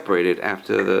 They separated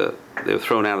after they were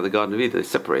thrown out of the Garden of Eden. They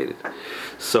separated.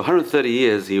 So 130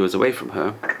 years he was away from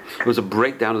her. It was a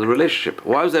breakdown of the relationship.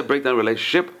 Why was that breakdown of the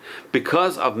relationship?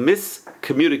 Because of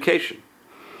miscommunication.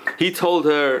 He told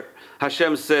her,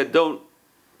 Hashem said, don't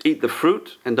eat the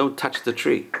fruit and don't touch the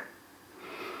tree.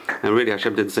 And really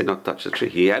Hashem didn't say not touch the tree.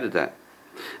 He added that.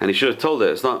 And he should have told her,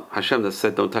 it's not Hashem that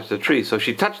said don't touch the tree. So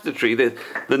she touched the tree. The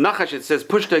Nachash, it says,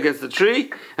 pushed her against the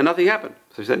tree and nothing happened.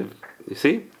 So he said, you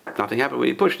see, nothing happened when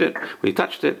you pushed it, when you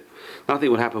touched it. Nothing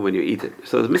would happen when you eat it.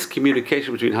 So there's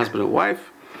miscommunication between husband and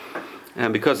wife.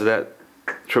 And because of that,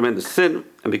 tremendous sin.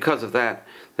 And because of that,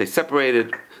 they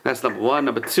separated. That's number one.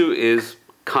 Number two is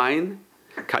Cain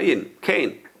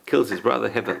kills his brother.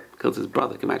 Hevel kills his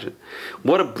brother. Can you imagine?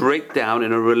 What a breakdown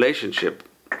in a relationship.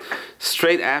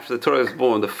 Straight after the Torah is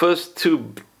born, the first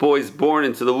 2 boys born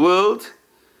into the world,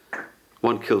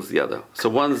 one kills the other. So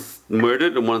one's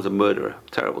murdered and one's a murderer.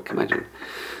 Terrible, can you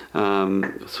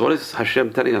imagine? So what is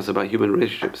Hashem telling us about human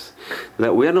relationships?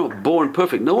 That we are not born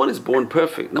perfect. No one is born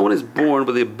perfect. No one is born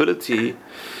with the ability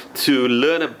to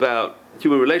learn about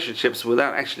human relationships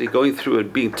without actually going through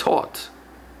and being taught.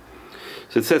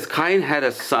 So it says Cain had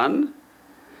a son,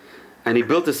 and he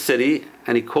built a city,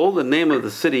 and he called the name of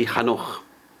the city Hanoch.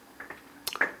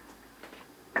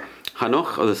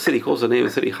 Hanoch, or the city, calls the name of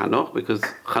the city Hanoch because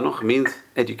Hanoch means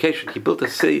education. He built a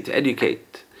city to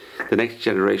educate the next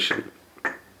generation,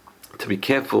 to be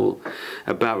careful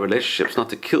about relationships, not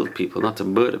to kill people, not to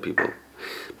murder people.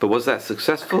 But was that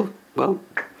successful? Well,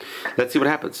 let's see what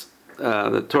happens.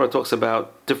 The Torah talks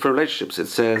about different relationships. It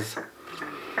says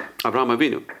Avraham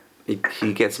Avinu,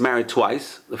 he gets married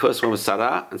twice. The first one was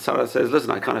Sarah, and Sarah says,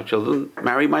 listen, I can't have children,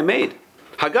 marry my maid,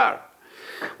 Hagar.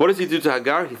 What does he do to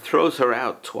Hagar? He throws her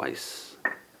out twice.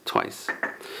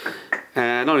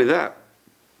 And not only that,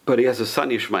 but he has a son,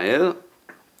 Yishmael,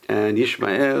 and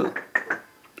Yishmael,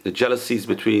 the jealousies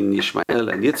between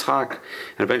Yishmael and Yitzchak,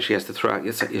 and eventually he has to throw out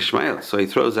Yishmael. So he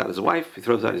throws out his wife, he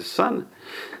throws out his son.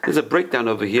 There's a breakdown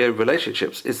over here in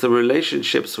relationships. It's the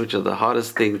relationships which are the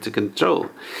hardest thing to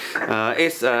control.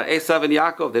 Esav and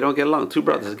Yaakov, they don't get along. 2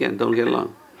 brothers, again, don't get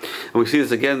along. And we see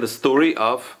this again, the story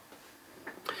of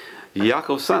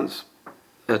Yaakov's sons.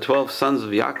 The 12 sons of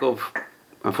Yaakov.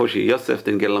 Unfortunately, Yosef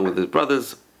didn't get along with his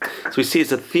brothers. So we see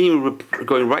it's a theme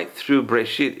going right through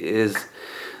Bereshit is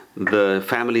the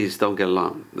families don't get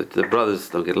along. The brothers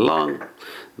don't get along.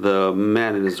 The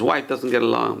man and his wife doesn't get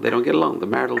along. They don't get along. The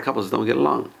marital couples don't get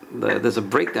along. There's a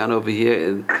breakdown over here.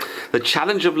 And the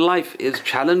challenge of life is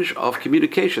challenge of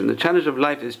communication. The challenge of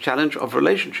life is challenge of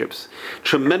relationships.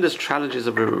 Tremendous challenges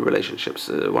of relationships.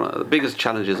 One of the biggest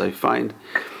challenges I find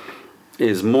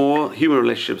is more human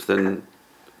relationships than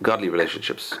godly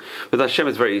relationships. With Hashem,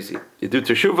 it's very easy. You do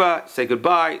teshuvah, say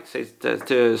goodbye,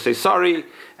 say sorry,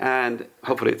 and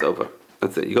hopefully it's over.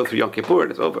 That's it. You go through Yom Kippur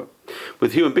and it's over.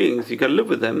 With human beings, you got to live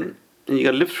with them, and you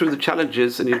got to live through the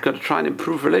challenges, and you've got to try and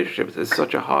improve relationships. It's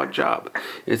such a hard job.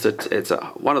 It's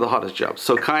one of the hardest jobs.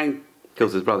 So Cain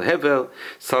kills his brother Hevel,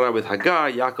 Sarah with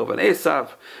Hagar, Yaakov and Esav,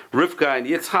 Rivka and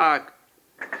Yitzhak,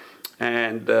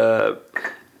 and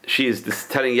she is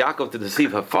telling Yaakov to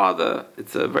deceive her father.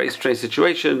 It's a very strange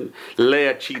situation.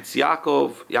 Leah cheats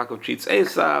Yaakov. Yaakov cheats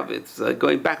Esav. It's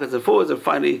going backwards and forwards. And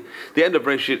finally, the end of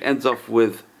Reshit ends off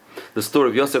with the story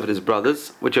of Yosef and his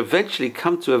brothers, which eventually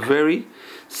come to a very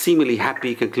seemingly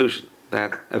happy conclusion.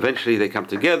 That eventually they come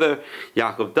together.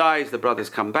 Yaakov dies. The brothers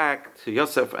come back to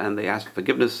Yosef and they ask for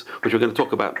forgiveness, which we're going to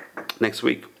talk about next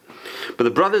week. But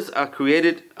the brothers are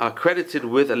credited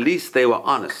with at least they were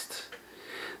honest.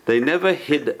 They never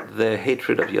hid their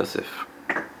hatred of Yosef.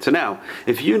 So now,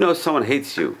 if you know someone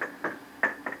hates you,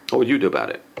 what would you do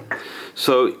about it?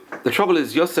 So the trouble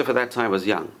is, Yosef at that time was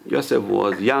young. Yosef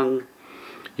was young.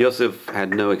 Yosef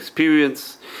had no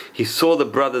experience. He saw the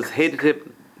brothers hated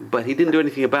him, but he didn't do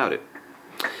anything about it.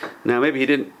 Now, maybe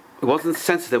he wasn't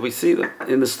sensitive. We see that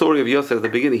in the story of Yosef at the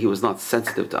beginning, he was not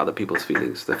sensitive to other people's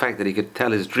feelings. The fact that he could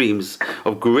tell his dreams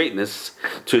of greatness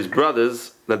to his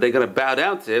brothers, that they're going to bow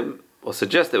down to him, or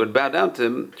suggest they would bow down to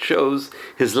him, shows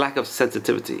his lack of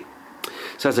sensitivity.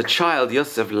 So as a child,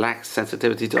 Yosef lacks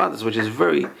sensitivity to others, which is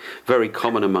very, very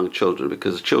common among children,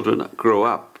 because children grow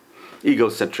up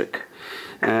egocentric.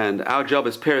 And our job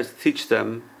as parents is to teach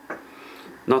them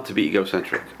not to be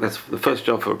egocentric. That's the first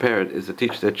job for a parent, is to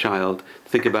teach their child to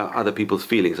think about other people's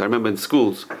feelings. I remember in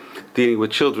schools, dealing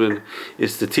with children,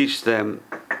 is to teach them,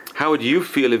 how would you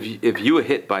feel if you were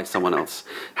hit by someone else?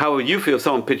 How would you feel if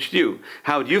someone pitched you?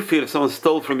 How would you feel if someone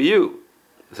stole from you?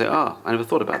 I say, I never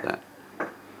thought about that.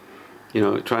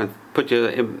 Try and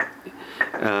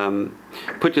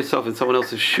put yourself in someone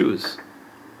else's shoes.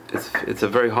 It's a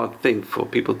very hard thing for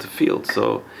people to feel.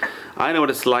 So I know what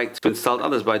it's like to insult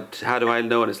others, but how do I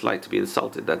know what it's like to be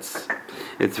insulted? It's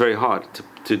very hard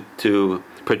to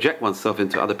project oneself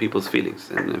into other people's feelings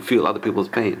and feel other people's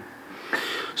pain.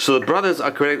 So the brothers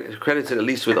are credited at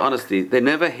least with honesty. They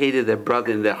never hated their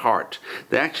brother in their heart.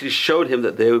 They actually showed him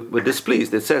that they were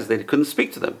displeased. It says they couldn't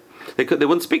speak to them. They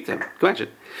wouldn't speak to him. Imagine.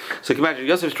 So can you imagine,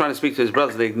 Yosef's trying to speak to his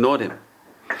brothers, they ignored him.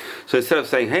 So instead of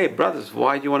saying, hey brothers,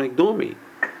 why do you want to ignore me?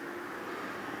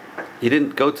 He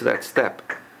didn't go to that step.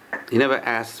 He never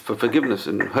asked for forgiveness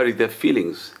and hurried their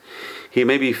feelings. He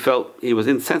maybe felt he was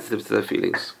insensitive to their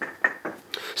feelings.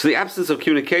 So the absence of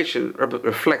communication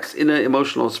reflects inner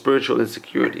emotional and spiritual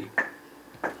insecurity.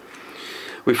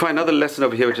 We find another lesson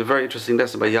over here, which is a very interesting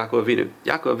lesson by Yaakov Avinu.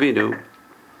 Yaakov Avinu,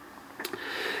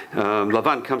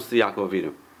 Lavan comes to Yaakov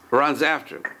Avinu, runs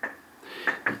after him.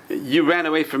 You ran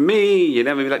away from me, you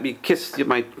never let me kiss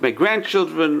my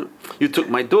grandchildren, you took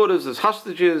my daughters as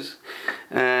hostages,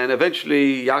 and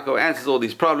eventually Yaakov answers all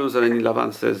these problems, and then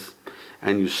Lavan says,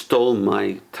 and you stole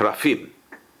my terafim.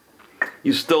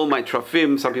 You stole my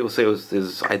terafim. Some people say it was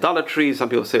his idolatry. Some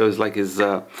people say it was like his.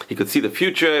 He could see the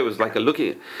future. It was like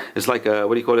it's like a,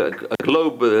 what do you call it? A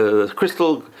globe, a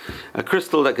crystal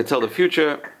that could tell the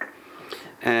future,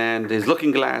 and his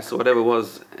looking glass or whatever it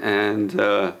was. And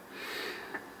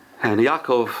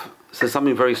Yaakov says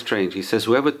something very strange. He says,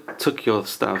 "Whoever took your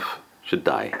stuff should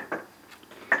die."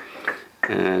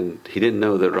 And he didn't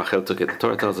know that Rachel took it. The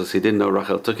Torah tells us he didn't know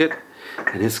Rachel took it,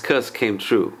 and his curse came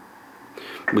true.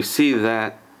 We see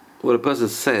that what a person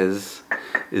says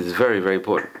is very, very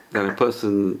important. That a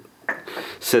person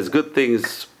says good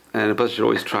things, and a person should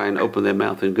always try and open their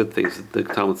mouth in good things. The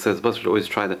Talmud says a person should always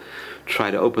try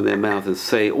to open their mouth and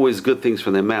say always good things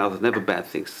from their mouth, never bad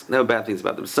things. Never bad things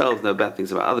about themselves, never bad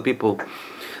things about other people.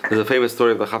 There's a famous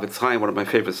story of the Chafetz Chaim. One of my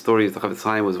favorite stories. The Chafetz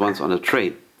Chaim was once on a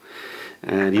train,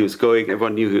 and he was going.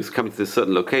 Everyone knew he was coming to a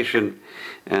certain location,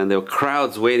 and there were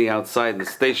crowds waiting outside the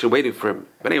station, waiting for him.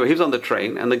 But anyway, he was on the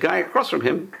train, and the guy across from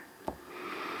him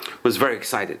was very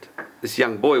excited. This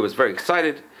young boy was very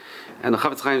excited, and the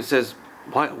Chafetz Chaim says,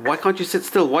 "Why can't you sit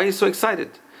still? Why are you so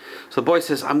excited?" So the boy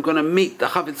says, "I'm going to meet the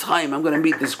Chafetz Chaim. I'm going to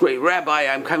meet this great rabbi.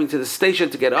 I'm coming to the station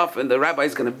to get off, and the rabbi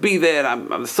is going to be there.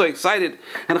 And I'm so excited."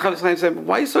 And the Chafetz Chaim said,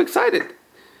 "Why are you so excited?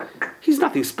 He's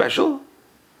nothing special.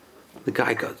 The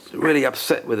guy got really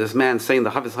upset with this man saying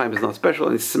the Chafetz Chaim is not special,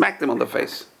 and he smacked him on the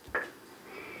face.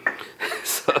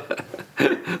 So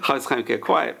Chafetz Chaim kept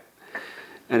quiet,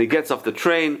 and he gets off the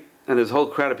train, and there's a whole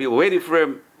crowd of people waiting for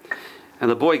him. And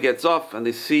the boy gets off, and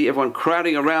they see everyone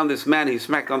crowding around this man he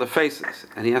smacked on the faces.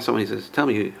 And he asks someone, he says, "Tell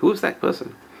me, who's that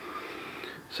person?"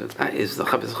 He says, "That is the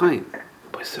Chafetz Chaim."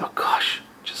 The boy says, "Oh gosh,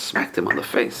 just smacked him on the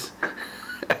face."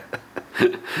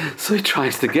 So he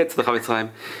tries to get to the Chafetz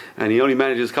Chaim, and he only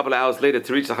manages a couple of hours later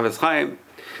to reach the Chafetz Chaim.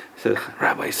 He said,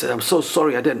 "Rabbi," he said, "I'm so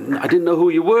sorry, I didn't know who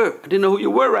you were. I didn't know who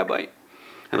you were, Rabbi."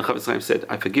 And the Chafetz Chaim said,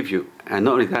 "I forgive you. And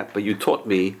not only that, but you taught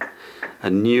me a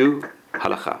new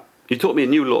halakha. You taught me a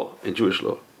new law in Jewish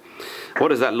law.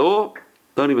 What is that law?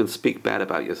 Don't even speak bad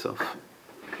about yourself.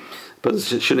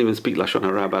 Persons shouldn't even speak Lashon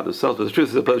Hara about themselves. But the truth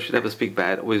is, a person should never speak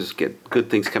bad. Always get good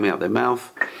things coming out of their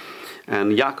mouth."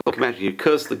 And Yaakov, imagine, you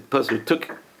cursed the person who took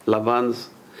Lavan's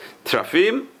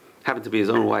Trafim, happened to be his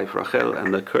own wife Rachel,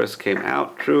 and the curse came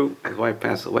out. True, his wife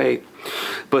passed away.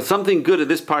 But something good in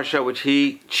this parsha which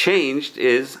he changed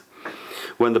is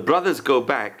when the brothers go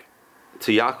back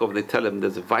to Yaakov, they tell him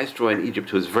there's a viceroy in Egypt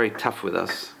who is very tough with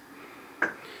us.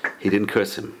 He didn't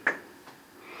curse him.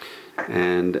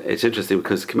 And it's interesting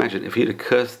because imagine if he'd have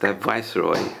cursed that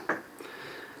viceroy,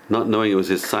 not knowing it was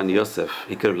his son Yosef,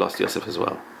 he could have lost Yosef as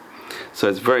well. So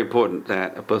it's very important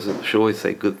that a person should always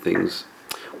say good things.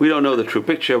 We don't know the true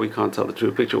picture, we can't tell the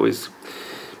true picture. Always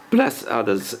bless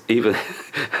others, even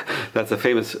that's a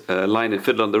famous line in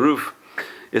Fiddler on the Roof.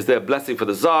 Is there a blessing for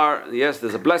the Tsar? Yes,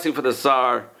 there's a blessing for the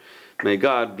Tsar. May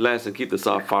God bless and keep the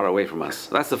Tsar far away from us.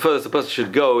 That's the furthest a person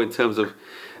should go in terms of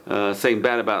saying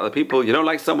bad about other people. You don't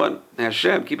like someone,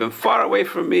 Hashem, keep him far away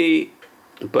from me.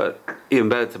 But even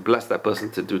better to bless that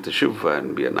person, to do teshuvah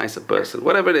and be a nicer person.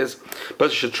 Whatever it is, a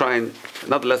person should try and,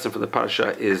 another lesson from the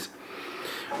parasha is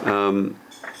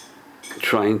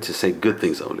trying to say good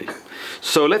things only.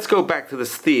 So let's go back to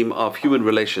this theme of human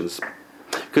relations.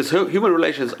 Because human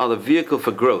relations are the vehicle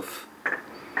for growth.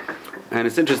 And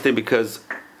it's interesting because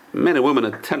men and women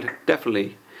are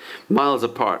definitely miles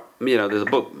apart. You know, there's a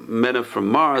book, Men are from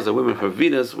Mars and Women from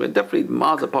Venus. We're definitely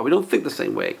miles apart. We don't think the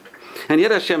same way. And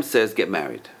yet Hashem says, get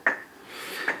married.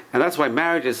 And that's why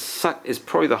marriage is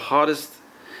probably the hardest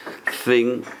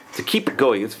thing to keep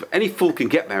going. Any fool can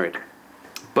get married.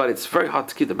 But it's very hard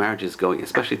to keep the marriages going,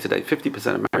 especially today.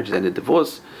 50% of marriages end in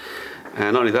divorce.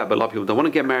 And not only that, but a lot of people don't want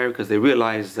to get married because they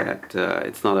realize that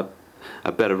it's not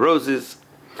a bed of roses.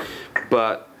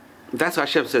 But that's why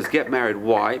Hashem says, get married.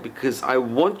 Why? Because I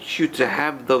want you to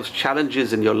have those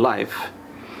challenges in your life,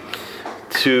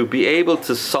 to be able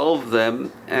to solve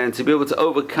them and to be able to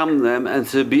overcome them and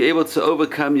to be able to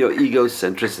overcome your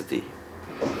egocentricity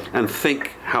and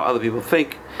think how other people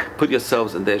think, put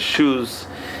yourselves in their shoes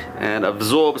and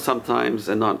absorb sometimes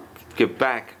and not give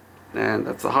back. And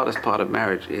that's the hardest part of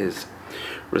marriage, is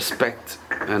respect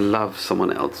and love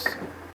someone else.